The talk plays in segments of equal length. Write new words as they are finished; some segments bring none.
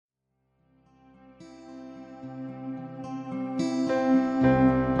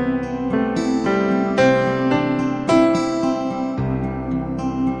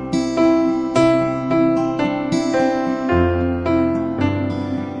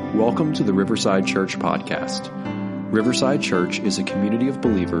Welcome to the Riverside Church podcast. Riverside Church is a community of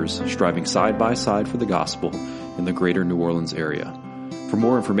believers striving side by side for the gospel in the greater New Orleans area. For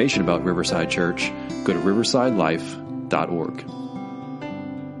more information about Riverside Church, go to riversidelife.org.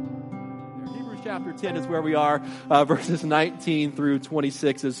 Chapter 10 is where we are. Verses 19 through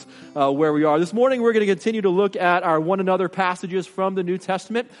 26 is where we are. This morning we're going to continue to look at our one another passages from the New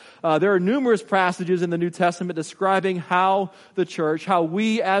Testament. There are numerous passages in the New Testament describing how the church, how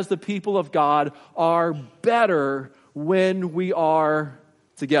we as the people of God are better when we are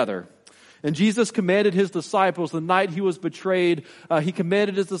together. And Jesus commanded his disciples, the night he was betrayed, he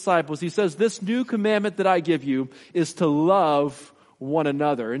commanded his disciples, he says, "This new commandment that I give you is to love one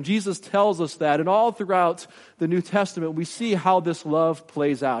another." And Jesus tells us that, and all throughout the New Testament we see how this love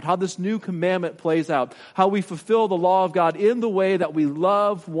plays out, how this new commandment plays out, how we fulfill the law of God in the way that we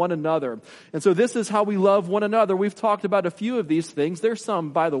love one another. And so this is how we love one another. We've talked about a few of these things. There's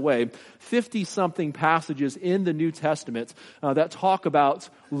some, by the way, 50-something passages in the New Testament that talk about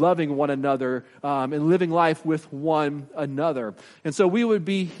loving one another and living life with one another. And so we would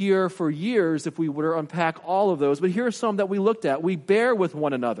be here for years if we were to unpack all of those. But here are some that we looked at. We bear with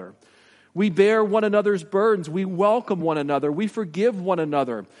one another. We bear one another's burdens. We welcome one another. We forgive one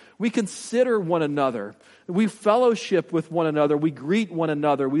another. We consider one another. We fellowship with one another. We greet one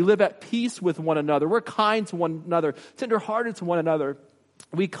another. We live at peace with one another. We're kind to one another, tenderhearted to one another.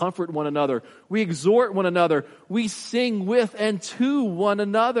 We comfort one another. We exhort one another. We sing with and to one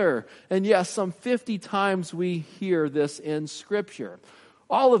another. And yes, some 50 times we hear this in Scripture.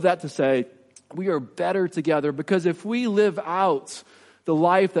 All of that to say, we are better together, because if we live out the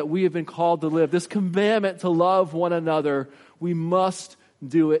life that we have been called to live, this commandment to love one another, we must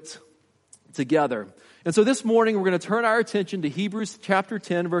do it together. And so this morning we're going to turn our attention to Hebrews chapter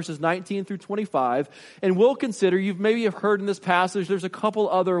 10, verses 19 through 25, and we'll consider, you've maybe have heard in this passage, there's a couple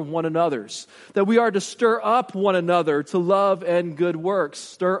other one another's, that we are to stir up one another to love and good works.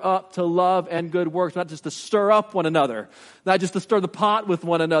 Stir up to love and good works, not just to stir up one another, not just to stir the pot with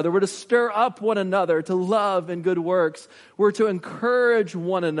one another. We're to stir up one another to love and good works. We're to encourage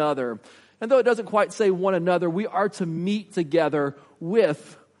one another. And though it doesn't quite say one another, we are to meet together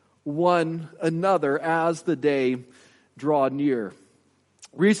with one another as the day draw near.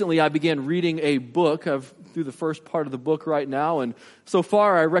 Recently, I began reading a book. I'm through the first part of the book right now, and so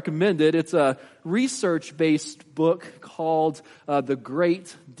far I recommend it. It's a research-based book called The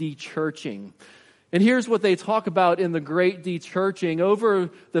Great Dechurching. And here's what they talk about in The Great Dechurching.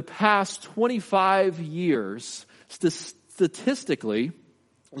 Over the past 25 years, statistically,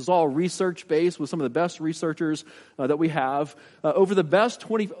 this is all research-based with some of the best researchers that we have. Over the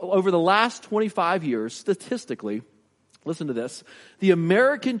last 25 years, statistically, listen to this, the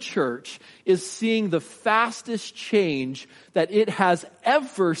American church is seeing the fastest change that it has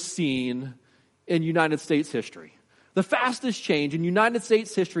ever seen in United States history. The fastest change in United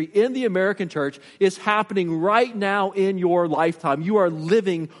States history in the American church is happening right now in your lifetime. You are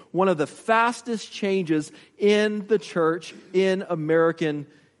living one of the fastest changes in the church in American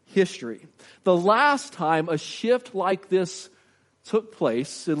history. The last time a shift like this took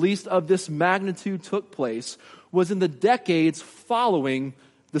place, at least of this magnitude took place, was in the decades following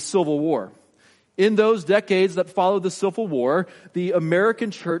the Civil War. In those decades that followed the Civil War, the American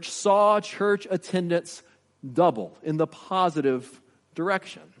church saw church attendance double in the positive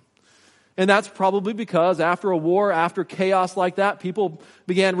direction. And that's probably because after a war, after chaos like that, people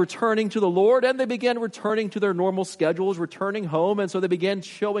began returning to the Lord, and they began returning to their normal schedules, returning home, and so they began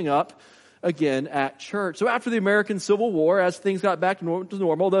showing up again at church. So after the American Civil War, as things got back to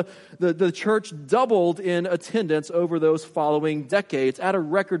normal, the church doubled in attendance over those following decades at a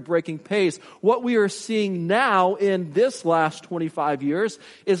record-breaking pace. What we are seeing now in this last 25 years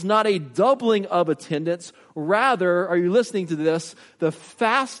is not a doubling of attendance. Rather, are you listening to this? The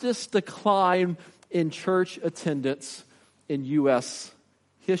fastest decline in church attendance in U.S.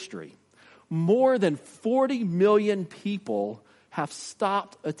 history. More than 40 million people have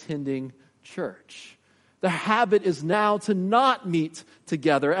stopped attending church. The habit is now to not meet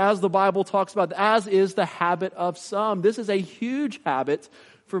together, as the Bible talks about, as is the habit of some. This is a huge habit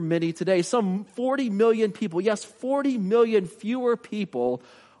for many today. Some 40 million people, yes, 40 million fewer people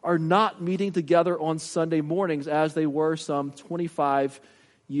are not meeting together on Sunday mornings as they were some 25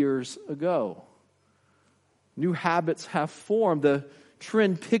 years ago. New habits have formed. The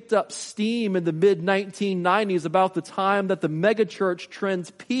trend picked up steam in the mid-1990s, about the time that the megachurch trends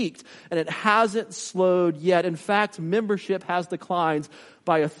peaked, and it hasn't slowed yet. In fact, membership has declined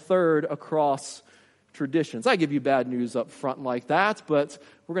by a third across traditions. I give you bad news up front like that, but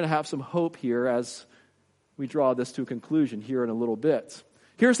we're going to have some hope here as we draw this to a conclusion here in a little bit.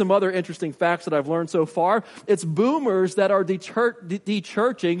 Here's some other interesting facts that I've learned so far. It's boomers that are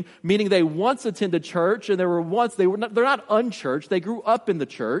de-churching, meaning they once attended church and they're not unchurched. They grew up in the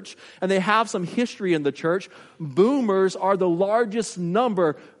church and they have some history in the church. Boomers are the largest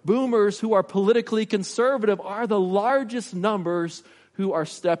number. Boomers who are politically conservative are the largest numbers who are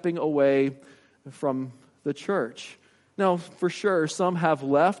stepping away from the church. Now, for sure, some have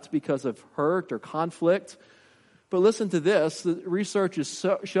left because of hurt or conflict. But listen to this. The research is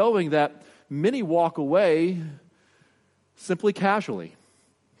showing that many walk away simply casually.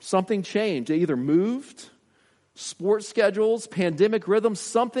 Something changed. They either moved, sports schedules, pandemic rhythms,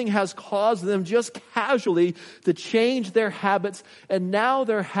 something has caused them just casually to change their habits. And now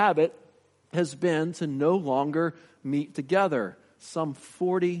their habit has been to no longer meet together. Some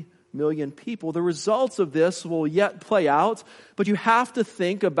 40 million people. The results of this will yet play out, but you have to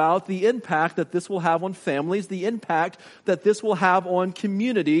think about the impact that this will have on families, the impact that this will have on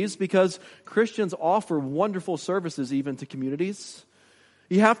communities, because Christians offer wonderful services even to communities.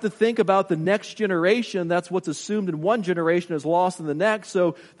 You have to think about the next generation. That's what's assumed in one generation is lost in the next.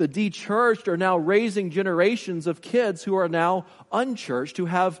 So the de-churched are now raising generations of kids who are now unchurched, who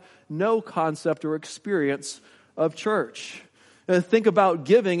have no concept or experience of church. Think about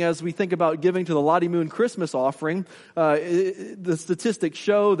giving as we think about giving to the Lottie Moon Christmas offering. The statistics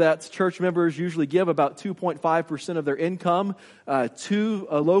show that church members usually give about 2.5% of their income to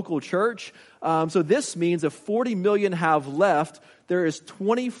a local church. So this means if 40 million have left, there is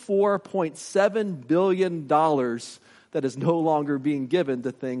 $24.7 billion that is no longer being given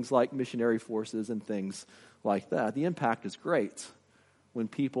to things like missionary forces and things like that. The impact is great when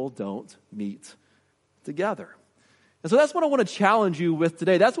people don't meet together. And so that's what I want to challenge you with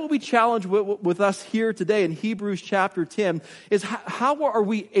today. That's what we challenge with us here today in Hebrews chapter 10, is how are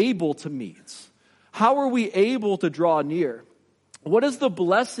we able to meet? How are we able to draw near? What is the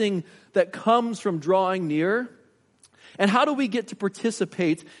blessing that comes from drawing near? And how do we get to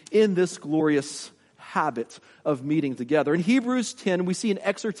participate in this glorious habit of meeting together? In Hebrews 10, we see an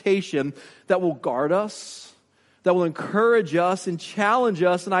exhortation that will guard us, that will encourage us and challenge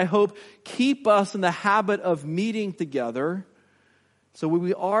us, and I hope keep us in the habit of meeting together. So when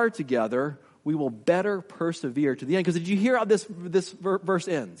we are together, we will better persevere to the end. Because did you hear how this verse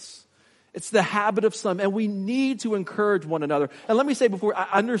ends? It's the habit of some, and we need to encourage one another. And let me say before, I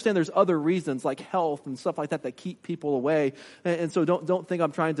understand there's other reasons like health and stuff like that that keep people away. And so don't think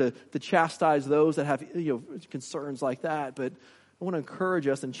I'm trying to chastise those that have concerns like that. But I want to encourage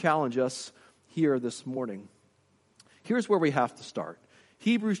us and challenge us here this morning. Here's where we have to start.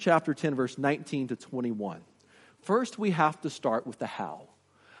 Hebrews chapter 10, verse 19 to 21. First, we have to start with the how.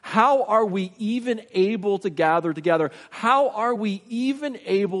 How are we even able to gather together? How are we even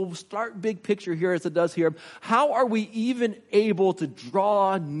able, start big picture here as it does here, how are we even able to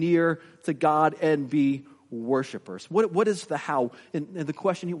draw near to God and be worshipers? What is the how? And the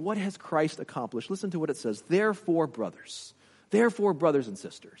question, what has Christ accomplished? Listen to what it says. Therefore, brothers and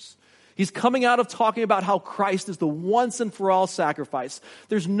sisters. He's coming out of talking about how Christ is the once and for all sacrifice.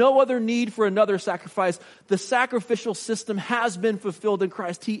 There's no other need for another sacrifice. The sacrificial system has been fulfilled in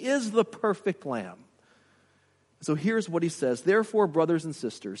Christ. He is the perfect lamb. So here's what he says. Therefore, brothers and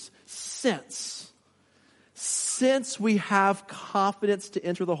sisters, since we have confidence to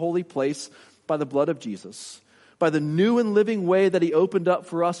enter the holy place by the blood of Jesus, by the new and living way that he opened up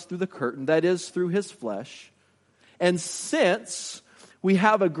for us through the curtain, that is, through his flesh, and since we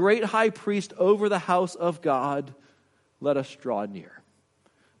have a great high priest over the house of God, let us draw near.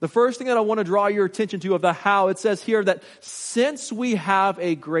 The first thing that I want to draw your attention to of the how, it says here that since we have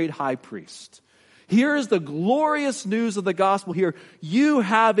a great high priest, here is the glorious news of the gospel here. You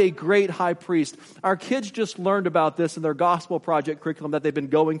have a great high priest. Our kids just learned about this in their gospel project curriculum that they've been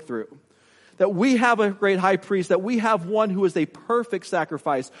going through. That we have a great high priest, that we have one who is a perfect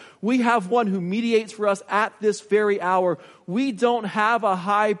sacrifice. We have one who mediates for us at this very hour. We don't have a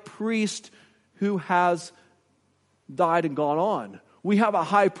high priest who has died and gone on. We have a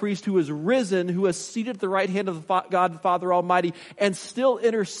high priest who is risen, who is seated at the right hand of God the Father Almighty, and still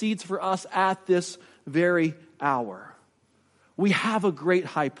intercedes for us at this very hour. We have a great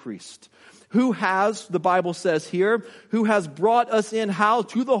high priest who has, the Bible says here, who has brought us in, how?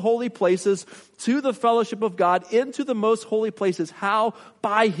 To the holy places, to the fellowship of God, into the most holy places. How?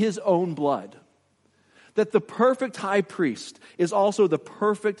 By his own blood. That the perfect high priest is also the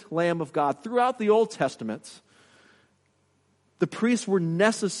perfect Lamb of God. Throughout the Old Testament, the priests were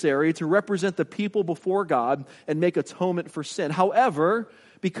necessary to represent the people before God and make atonement for sin. However,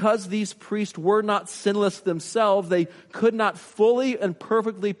 because these priests were not sinless themselves, they could not fully and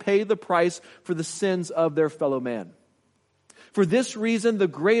perfectly pay the price for the sins of their fellow man. For this reason, the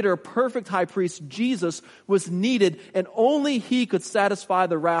greater, perfect high priest, Jesus, was needed, and only he could satisfy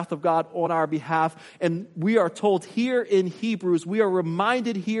the wrath of God on our behalf. And we are told here in Hebrews, we are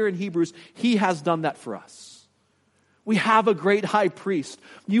reminded here in Hebrews, he has done that for us. We have a great high priest.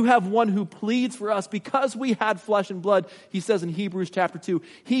 You have one who pleads for us because we had flesh and blood. He says in Hebrews chapter 2,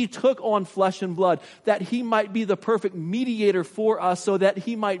 he took on flesh and blood that he might be the perfect mediator for us so that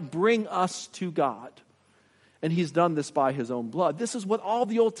he might bring us to God. And he's done this by his own blood. This is what all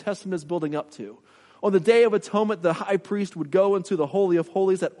the Old Testament is building up to. On the Day of Atonement, the high priest would go into the Holy of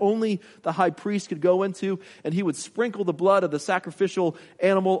Holies that only the high priest could go into, and he would sprinkle the blood of the sacrificial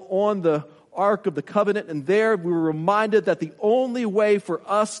animal on the Ark of the Covenant. And there we were reminded that the only way for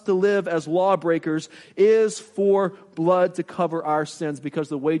us to live as lawbreakers is for blood to cover our sins, because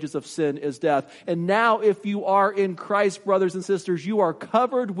the wages of sin is death. And now if you are in Christ, brothers and sisters, you are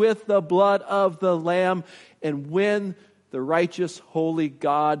covered with the blood of the Lamb. And when the righteous, holy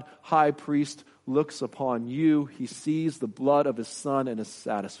God, high priest, looks upon you, he sees the blood of his Son and is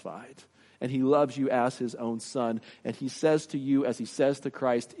satisfied. And he loves you as his own Son. And he says to you, as he says to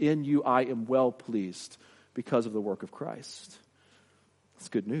Christ, in you I am well pleased because of the work of Christ. That's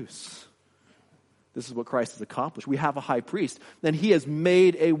good news. This is what Christ has accomplished. We have a high priest. And he has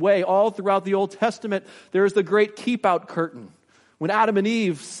made a way. All throughout the Old Testament, there is the great keep-out curtain. When Adam and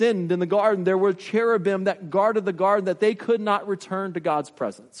Eve sinned in the garden, there were cherubim that guarded the garden that they could not return to God's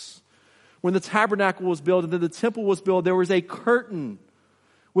presence. When the tabernacle was built and then the temple was built, there was a curtain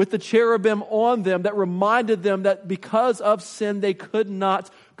with the cherubim on them that reminded them that because of sin, they could not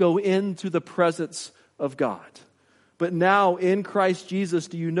go into the presence of God. But now in Christ Jesus,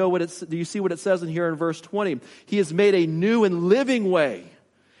 do you see what it says in here in verse 20? He has made a new and living way.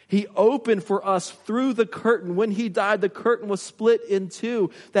 He opened for us through the curtain. When he died, the curtain was split in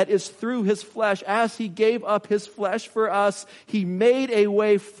two. That is through his flesh. As he gave up his flesh for us, he made a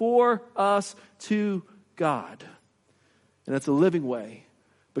way for us to God. And it's a living way,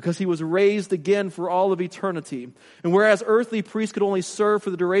 because he was raised again for all of eternity. And whereas earthly priests could only serve for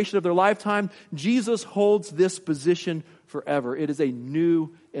the duration of their lifetime, Jesus holds this position forever. It is a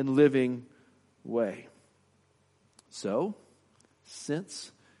new and living way. So,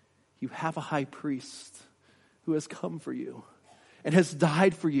 since you have a high priest who has come for you and has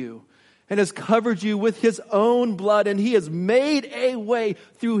died for you and has covered you with his own blood, and he has made a way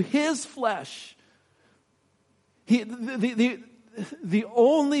through his flesh. The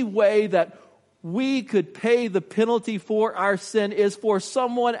only way that we could pay the penalty for our sin is for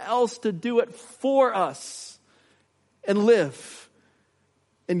someone else to do it for us and live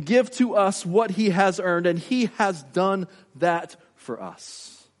and give to us what he has earned, and he has done that for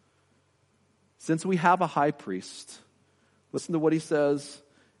us. Since we have a high priest, listen to what he says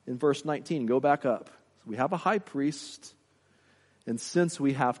in verse 19. Go back up. We have a high priest, and since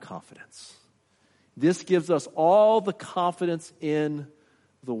we have confidence. This gives us all the confidence in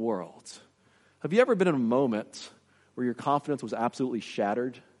the world. Have you ever been in a moment where your confidence was absolutely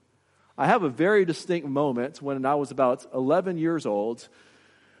shattered? I have a very distinct moment when I was about 11 years old.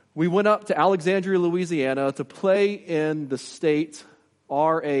 We went up to Alexandria, Louisiana to play in the state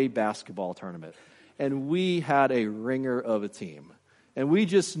RA basketball tournament. And we had a ringer of a team. And we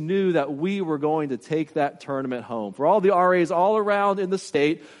just knew that we were going to take that tournament home. For all the RAs all around in the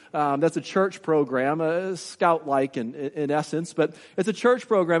state, that's a church program, scout-like in essence, but it's a church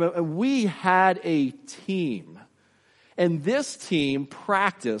program. And we had a team. And this team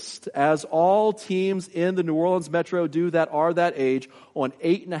practiced, as all teams in the New Orleans metro do that are that age, on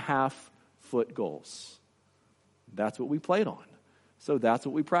 8.5-foot goals. That's what we played on. So that's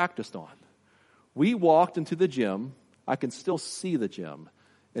what we practiced on. We walked into the gym. I can still see the gym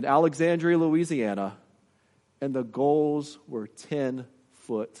in Alexandria, Louisiana, and the goals were 10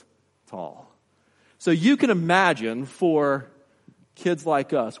 foot tall. So you can imagine, for kids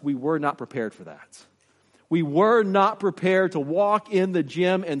like us, we were not prepared for that. We were not prepared to walk in the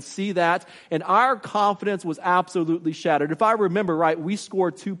gym and see that, and our confidence was absolutely shattered. If I remember right, we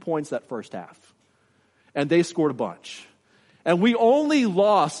scored 2 points that first half, and they scored a bunch. And we only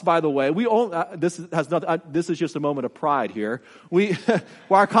lost, by the way, this is just a moment of pride here. Well,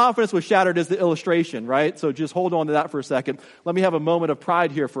 our confidence was shattered is the illustration, right? So just hold on to that for a second. Let me have a moment of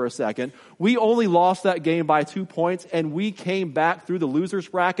pride here for a second. We only lost that game by 2 points, and we came back through the loser's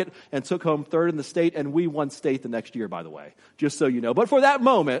bracket and took home third in the state, and we won state the next year, by the way, just so you know. But for that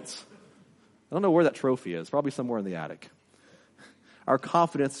moment, I don't know where that trophy is, probably somewhere in the attic. Our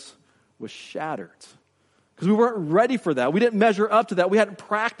confidence was shattered. because we weren't ready for that. We didn't measure up to that. We hadn't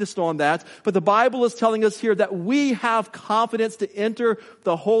practiced on that. But the Bible is telling us here that we have confidence to enter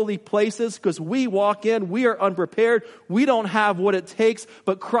the holy places because we walk in, we are unprepared. We don't have what it takes,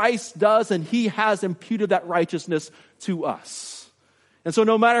 but Christ does, and he has imputed that righteousness to us. And so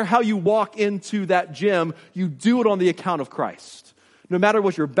no matter how you walk into that gym, you do it on the account of Christ. No matter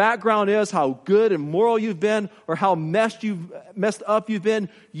what your background is, how good and moral you've been, or how messed up you've been,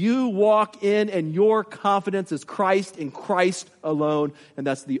 you walk in and your confidence is Christ and Christ alone, and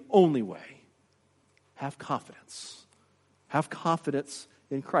that's the only way. Have confidence. Have confidence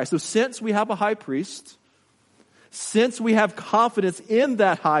in Christ. So since we have a high priest, since we have confidence in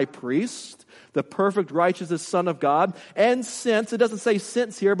that high priest, the perfect righteous Son of God, and since, it doesn't say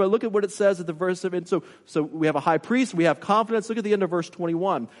since here, but look at what it says at the verse of it. So we have a high priest, we have confidence. Look at the end of verse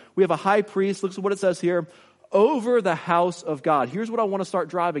 21. We have a high priest, look at what it says here, over the house of God. Here's what I want to start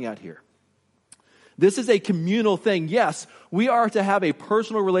driving at here. This is a communal thing. Yes, we are to have a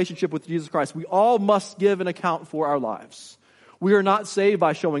personal relationship with Jesus Christ. We all must give an account for our lives. We are not saved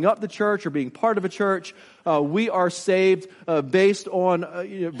by showing up to church or being part of a church. We are saved based on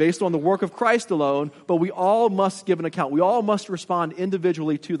the work of Christ alone, but we all must give an account. We all must respond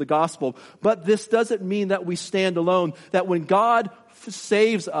individually to the gospel. But this doesn't mean that we stand alone, that when God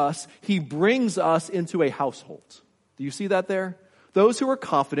saves us, he brings us into a household. Do you see that there? Those who are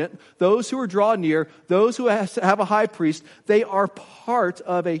confident, those who are drawn near, those who have a high priest, they are part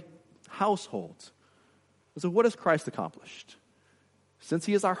of a household. So what has Christ accomplished? Since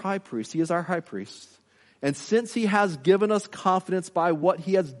he is our high priest, he is our high priest. And since he has given us confidence by what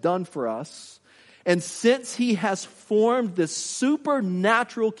he has done for us, and since he has formed this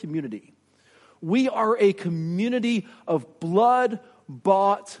supernatural community, we are a community of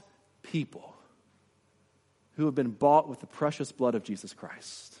blood-bought people who have been bought with the precious blood of Jesus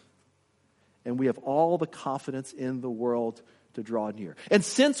Christ. And we have all the confidence in the world to draw near. And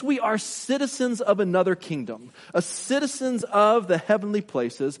since we are citizens of another kingdom, citizens of the heavenly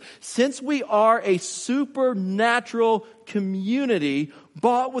places, since we are a supernatural community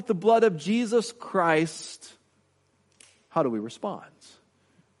bought with the blood of Jesus Christ, how do we respond?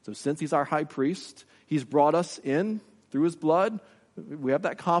 So since he's our high priest, he's brought us in through his blood. We have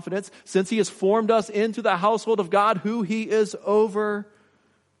that confidence. Since he has formed us into the household of God, who he is over.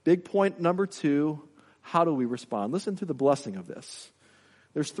 Big point number 2. How do we respond? Listen to the blessing of this.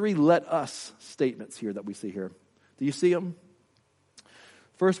 There's 3 let us statements here that we see here. Do you see them?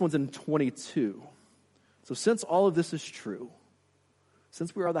 First one's in 22. So since all of this is true,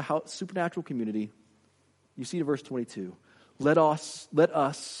 since we are the supernatural community, you see in verse 22, let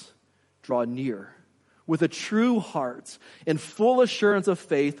us draw near with a true heart and full assurance of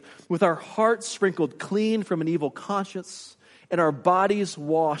faith, with our hearts sprinkled clean from an evil conscience and our bodies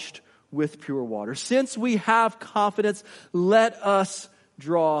washed with pure water. Since we have confidence, let us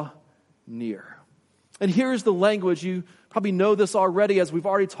draw near. And here's the language. You probably know this already, as we've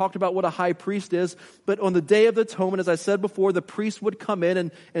already talked about what a high priest is. But on the Day of the Atonement, as I said before, the priest would come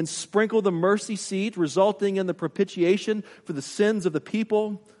in and sprinkle the mercy seat, resulting in the propitiation for the sins of the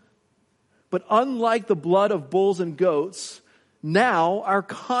people. But unlike the blood of bulls and goats, now our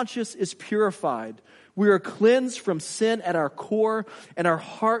conscience is purified. We are cleansed from sin at our core, and our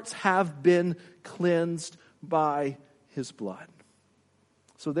hearts have been cleansed by his blood.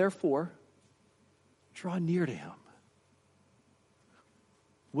 So therefore, draw near to him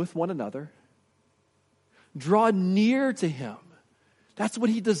with one another. Draw near to him. That's what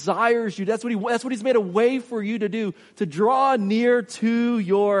he desires you. That's what he's made a way for you to do, to draw near to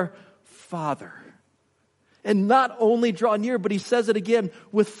your Father. And not only draw near, but he says it again,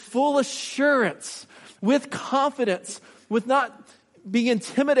 with full assurance, with confidence, with not being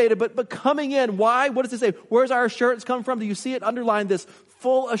intimidated, but coming in. Why? What does it say? Where's our assurance come from? Do you see it? Underline this.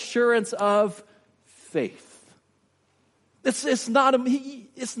 Full assurance of faith. It's not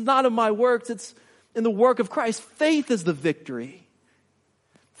of my works. It's in the work of Christ. Faith is the victory.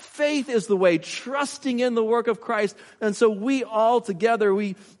 Faith is the way, trusting in the work of Christ. And so we all together,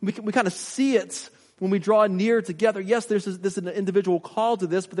 we kind of see it when we draw near together. Yes, there's an individual call to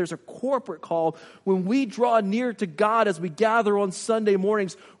this, but there's a corporate call. When we draw near to God as we gather on Sunday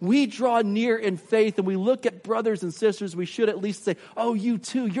mornings, we draw near in faith, and we look at brothers and sisters. We should at least say, oh, you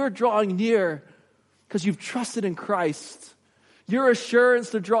too, you're drawing near because you've trusted in Christ. Your assurance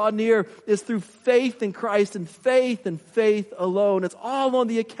to draw near is through faith in Christ, and faith alone. It's all on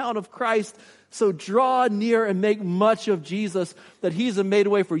the account of Christ. So draw near and make much of Jesus, that he's made a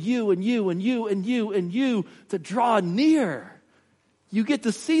way for you and you and you and you and you to draw near. You get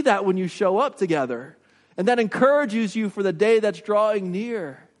to see that when you show up together. And that encourages you for the day that's drawing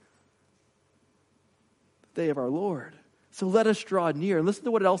near. day of our Lord. So let us draw near. And listen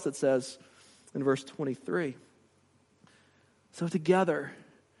to what else it says in verse 23. So together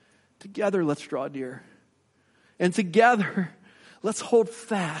let's draw near. And together let's hold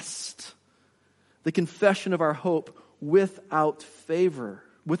fast the confession of our hope without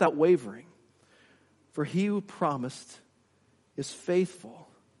wavering. For he who promised is faithful.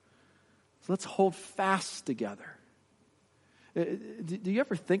 So let's hold fast together. Do you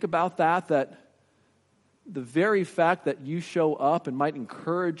ever think about that the very fact that you show up and might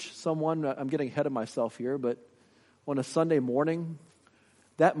encourage someone, I'm getting ahead of myself here, but on a Sunday morning,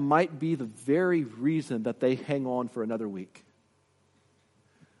 that might be the very reason that they hang on for another week.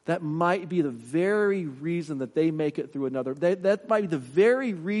 That might be the very reason that they make it through that might be the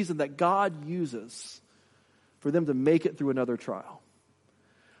very reason that God uses for them to make it through another trial.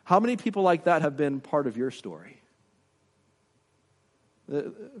 How many people like that have been part of your story?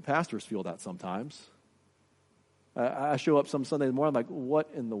 Pastors feel that sometimes. I show up some Sunday morning, I'm like, what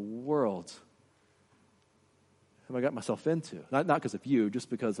in the world have I got myself into? Not because of you, just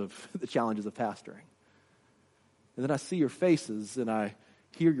because of the challenges of pastoring. And then I see your faces, and I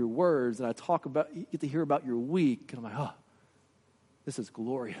hear your words, and get to hear about your week, and I'm like, oh, this is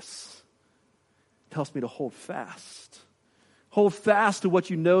glorious. It helps me to hold fast. Hold fast to what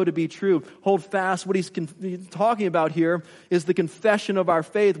you know to be true. Hold fast. What he's talking about here is the confession of our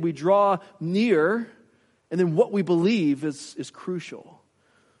faith. We draw near, and then what we believe is crucial.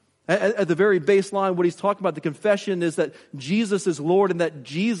 At the very baseline, what he's talking about, the confession, is that Jesus is Lord and that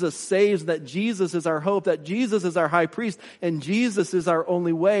Jesus saves, and that Jesus is our hope, that Jesus is our high priest, and Jesus is our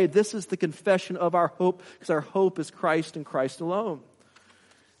only way. This is the confession of our hope, because our hope is Christ and Christ alone.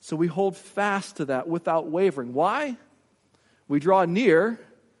 So we hold fast to that without wavering. Why? We draw near,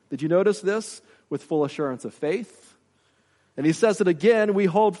 did you notice this? With full assurance of faith. And he says it again, we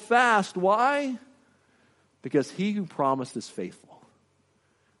hold fast. Why? Because he who promised is faithful.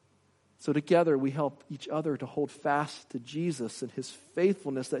 So together we help each other to hold fast to Jesus and his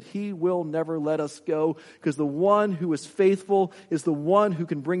faithfulness, that he will never let us go, because the one who is faithful is the one who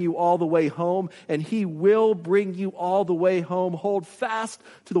can bring you all the way home, and he will bring you all the way home. Hold fast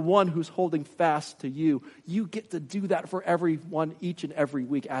to the one who's holding fast to you. You get to do that for everyone each and every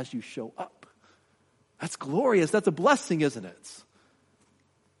week as you show up. That's glorious. That's a blessing, isn't it?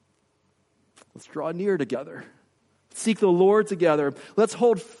 Let's draw near together. Seek the Lord together. Let's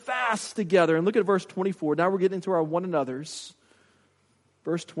hold fast together. And look at verse 24. Now we're getting into our one another's.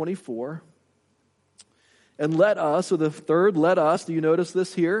 Verse 24. And let us, so the third let us, do you notice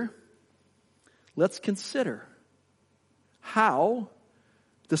this here? Let's consider how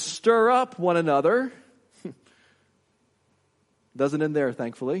to stir up one another. Doesn't end there,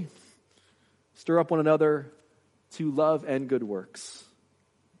 thankfully. Stir up one another to love and good works.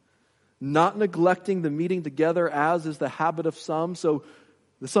 Not neglecting the meeting together, as is the habit of some. So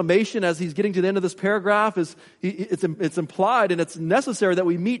the summation, as he's getting to the end of this paragraph, is it's implied and it's necessary that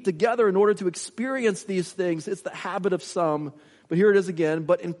we meet together in order to experience these things. It's the habit of some. But here it is again,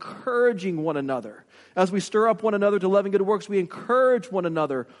 but encouraging one another. As we stir up one another to love and good works, we encourage one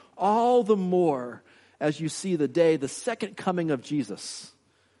another all the more as you see the second coming of Jesus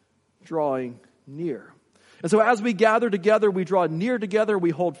drawing near. And so as we gather together, we draw near together, we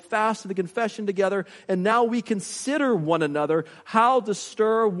hold fast to the confession together, and now we consider one another how to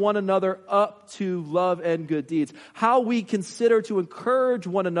stir one another up to love and good deeds. How we consider to encourage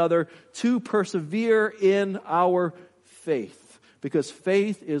one another to persevere in our faith. Because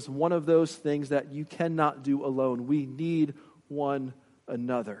faith is one of those things that you cannot do alone. We need one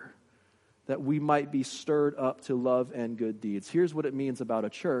another, that we might be stirred up to love and good deeds. Here's what it means about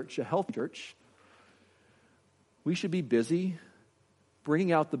a church, a healthy church. We should be busy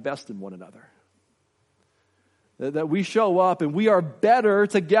bringing out the best in one another. That we show up and we are better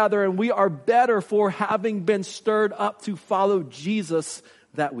together, and we are better for having been stirred up to follow Jesus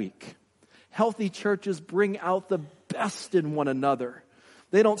that week. Healthy churches bring out the best in one another.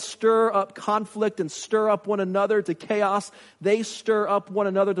 They don't stir up conflict and stir up one another to chaos. They stir up one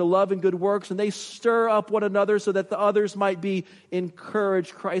another to love and good works, and they stir up one another so that the others might be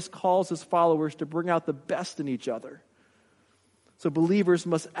encouraged. Christ calls his followers to bring out the best in each other. So believers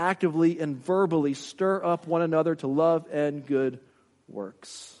must actively and verbally stir up one another to love and good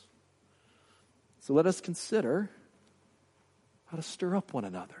works. So let us consider how to stir up one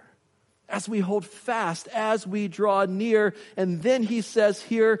another as we hold fast, as we draw near. And then he says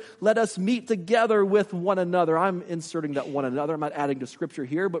here, let us meet together with one another. I'm inserting that one another. I'm not adding to scripture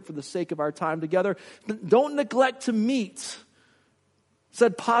here, but for the sake of our time together, don't neglect to meet.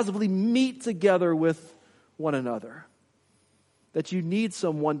 Said positively, meet together with one another. That you need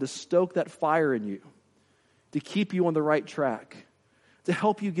someone to stoke that fire in you. to keep you on the right track, to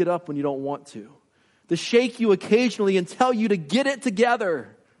help you get up when you don't want to shake you occasionally and tell you to get it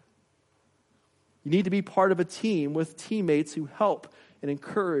together. You need to be part of a team with teammates who help and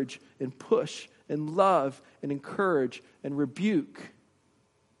encourage and push and love and encourage and rebuke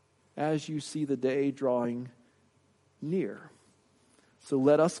as you see the day drawing near. So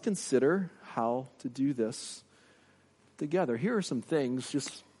let us consider how to do this together. Here are some things,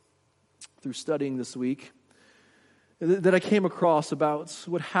 just through studying this week, that I came across about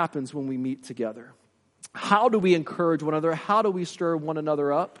what happens when we meet together. How do we encourage one another? How do we stir one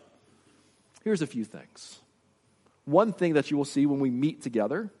another up? Here's a few things. One thing that you will see when we meet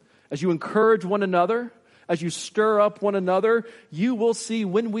together, as you encourage one another, as you stir up one another, you will see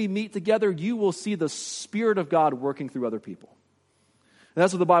when we meet together, you will see the Spirit of God working through other people. And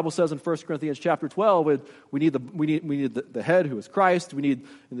that's what the Bible says in 1 Corinthians chapter 12. We need the head, who is Christ. We need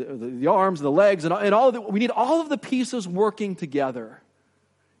the arms and the legs, and all of we need all of the pieces working together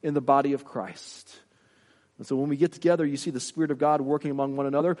in the body of Christ. And so when we get together, you see the Spirit of God working among one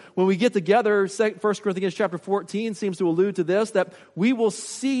another. When we get together, 1 Corinthians chapter 14 seems to allude to this, that we will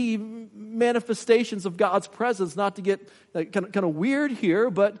see manifestations of God's presence. Not to get kind of weird here,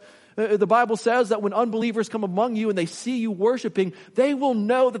 but the Bible says that when unbelievers come among you and they see you worshiping, they will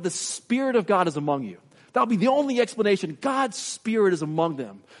know that the Spirit of God is among you. That'll be the only explanation. God's Spirit is among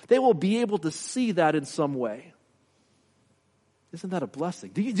them. They will be able to see that in some way. Isn't that a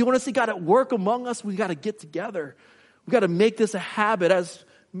blessing? Do you want to see God at work among us? We've got to get together. We've got to make this a habit, as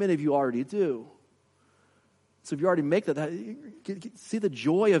many of you already do. So if you already make that, see the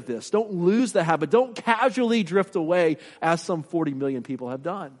joy of this. Don't lose the habit. Don't casually drift away, as some 40 million people have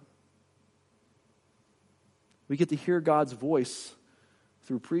done. We get to hear God's voice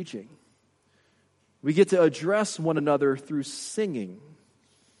through preaching. We get to address one another through singing.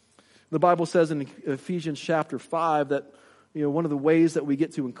 The Bible says in Ephesians chapter 5 that one of the ways that we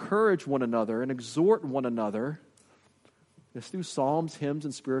get to encourage one another and exhort one another is through psalms, hymns,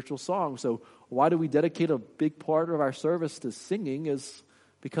 and spiritual songs. So why do we dedicate a big part of our service to singing? Is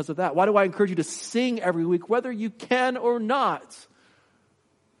because of that. Why do I encourage you to sing every week, whether you can or not?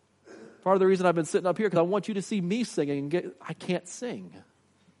 Part of the reason I've been sitting up here, because I want you to see me singing. I can't sing,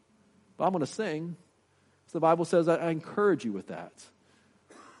 but I'm going to sing. So the Bible says I encourage you with that,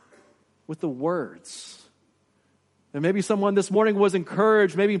 with the words. And maybe someone this morning was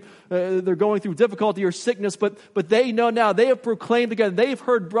encouraged. Maybe they're going through difficulty or sickness, but they know now. They have proclaimed together. They've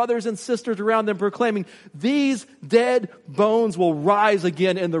heard brothers and sisters around them proclaiming, these dead bones will rise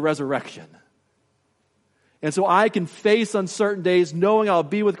again in the resurrection. And so I can face uncertain days knowing I'll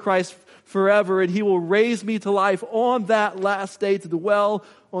be with Christ forever, and He will raise me to life on that last day to dwell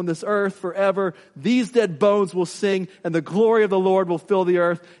on this earth forever. These dead bones will sing, and the glory of the Lord will fill the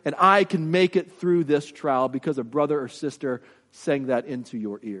earth, and I can make it through this trial because a brother or sister sang that into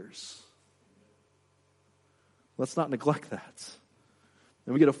your ears. Let's not neglect that.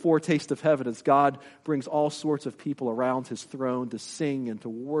 And we get a foretaste of heaven as God brings all sorts of people around His throne to sing and to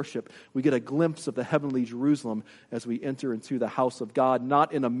worship. We get a glimpse of the heavenly Jerusalem as we enter into the house of God,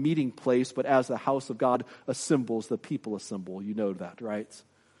 not in a meeting place, but as the house of God assembles, the people assemble. You know that, right?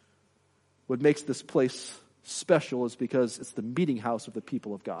 What makes this place special is because it's the meeting house of the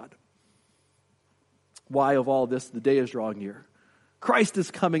people of God. Why of all this? The day is drawing near. Christ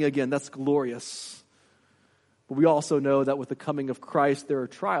is coming again. That's glorious. But we also know that with the coming of Christ, there are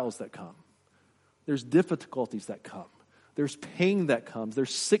trials that come. There's difficulties that come. There's pain that comes.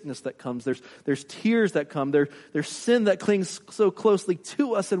 There's sickness that comes. There's tears that come. There's sin that clings so closely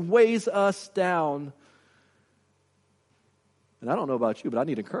to us and weighs us down. And I don't know about you, but I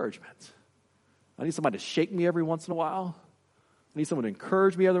need encouragement. I need somebody to shake me every once in a while. I need someone to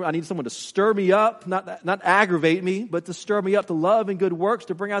encourage me. I need someone to stir me up, not aggravate me, but to stir me up to love and good works,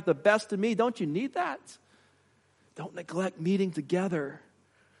 to bring out the best in me. Don't you need that? Don't neglect meeting together.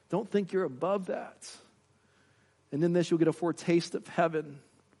 Don't think you're above that. And in this, you'll get a foretaste of heaven.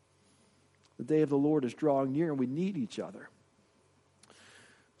 The day of the Lord is drawing near, and we need each other.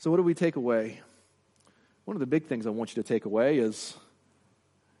 So what do we take away? One of the big things I want you to take away is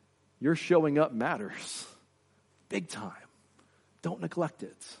your showing up matters. Big time. Don't neglect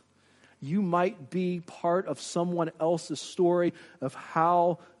it. You might be part of someone else's story of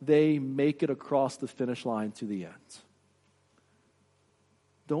how they make it across the finish line to the end.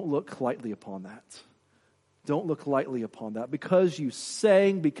 Don't look lightly upon that. Don't look lightly upon that. Because you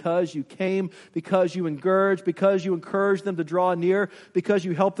sang, because you came, because you encouraged them to draw near, because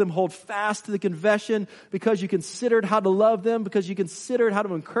you helped them hold fast to the confession, because you considered how to love them, because you considered how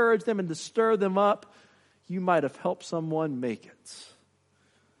to encourage them and to stir them up, you might have helped someone make it.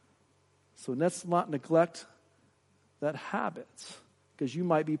 So let's not neglect that habit, because you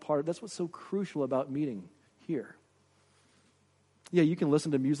might be part of, that's what's so crucial about meeting here. Yeah, you can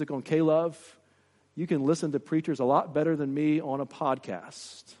listen to music on K-Love. You can listen to preachers a lot better than me on a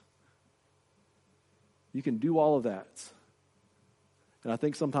podcast. You can do all of that. And I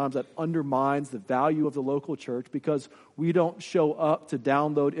think sometimes that undermines the value of the local church because we don't show up to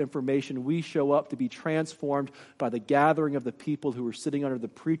download information. We show up to be transformed by the gathering of the people who are sitting under the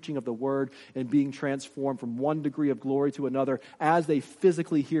preaching of the word and being transformed from one degree of glory to another as they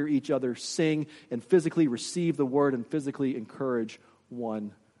physically hear each other sing and physically receive the word and physically encourage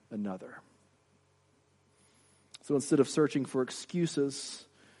one another. So instead of searching for excuses,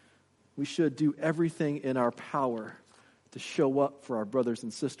 we should do everything in our power to show up for our brothers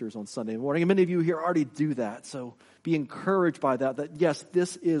and sisters on Sunday morning. And many of you here already do that. So be encouraged by that yes,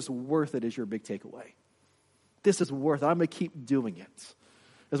 this is worth it is your big takeaway. This is worth it. I'm going to keep doing it.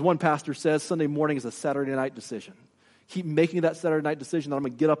 As one pastor says, Sunday morning is a Saturday night decision. Keep making that Saturday night decision that I'm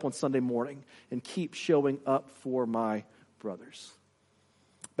going to get up on Sunday morning and keep showing up for my brothers.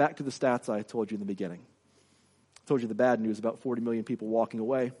 Back to the stats I told you in the beginning. I told you the bad news about 40 million people walking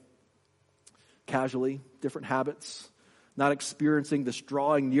away. Casually, different habits, not experiencing this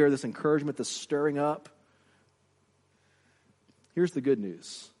drawing near, this encouragement, this stirring up. Here's the good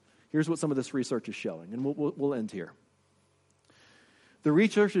news. Here's what some of this research is showing, and we'll end here. The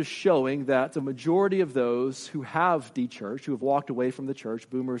research is showing that the majority of those who have de-churched, who have walked away from the church,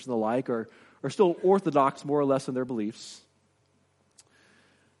 boomers and the like, are still orthodox more or less in their beliefs.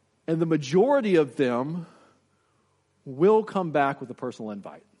 And the majority of them will come back with a personal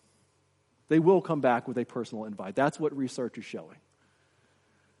invite. They will come back with a personal invite. That's what research is showing.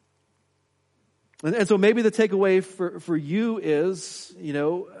 And so maybe the takeaway for you is,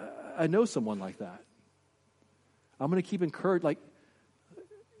 I know someone like that. I'm going to keep encouraged.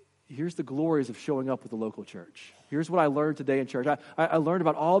 Here's the glories of showing up with the local church. Here's what I learned today in church. I learned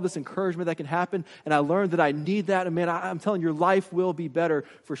about all this encouragement that can happen, and I learned that I need that. And man, I'm telling you, your life will be better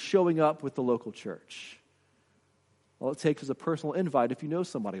for showing up with the local church. All it takes is a personal invite if you know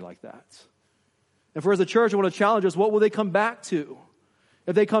somebody like that. And for as a church, I want to challenge us, what will they come back to?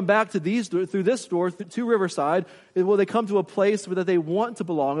 If they come back to through this door, to Riverside, will they come to a place that they want to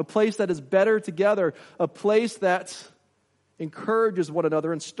belong, a place that is better together, a place that encourages one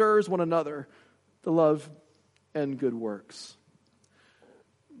another and stirs one another to love and good works?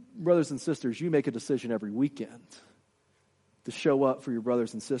 Brothers and sisters, you make a decision every weekend to show up for your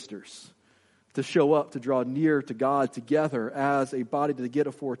brothers and sisters, to show up to draw near to God together as a body to get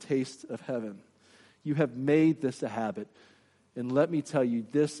a foretaste of heaven. You have made this a habit. And let me tell you,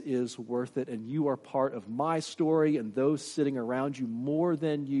 this is worth it. And you are part of my story and those sitting around you more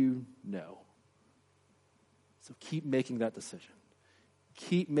than you know. So keep making that decision.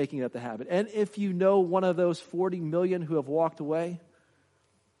 Keep making that the habit. And if you know one of those 40 million who have walked away,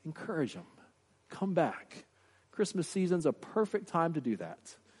 encourage them. Come back. Christmas season's a perfect time to do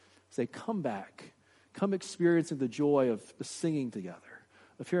that. Say, come back. Come experiencing the joy of singing together,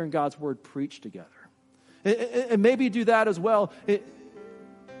 of hearing God's word preached together. And maybe do that as well.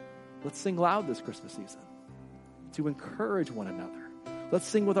 Let's sing loud this Christmas season to encourage one another. Let's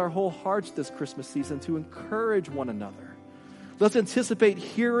sing with our whole hearts this Christmas season to encourage one another. Let's anticipate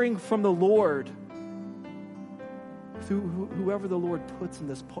hearing from the Lord through whoever the Lord puts in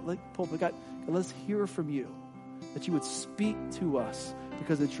this pulpit. God, let's hear from you, that you would speak to us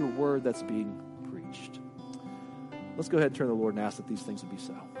because it's your word that's being preached. Let's go ahead and turn to the Lord and ask that these things would be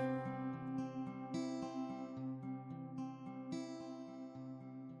so.